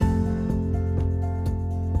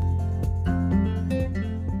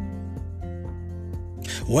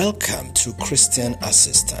Welcome to Christian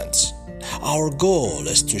Assistance. Our goal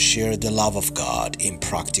is to share the love of God in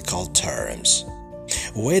practical terms.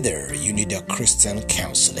 Whether you need a Christian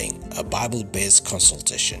counseling, a Bible-based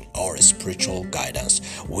consultation, or spiritual guidance,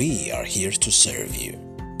 we are here to serve you.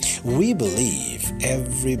 We believe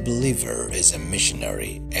every believer is a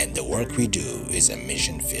missionary and the work we do is a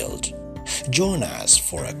mission field. Join us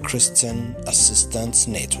for a Christian Assistance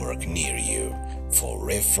Network near you for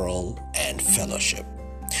referral and fellowship.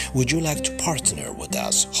 Would you like to partner with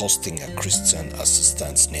us hosting a Christian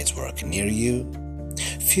Assistance Network near you?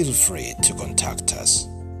 Feel free to contact us,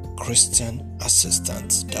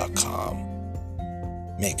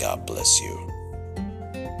 christianassistance.com. May God bless you.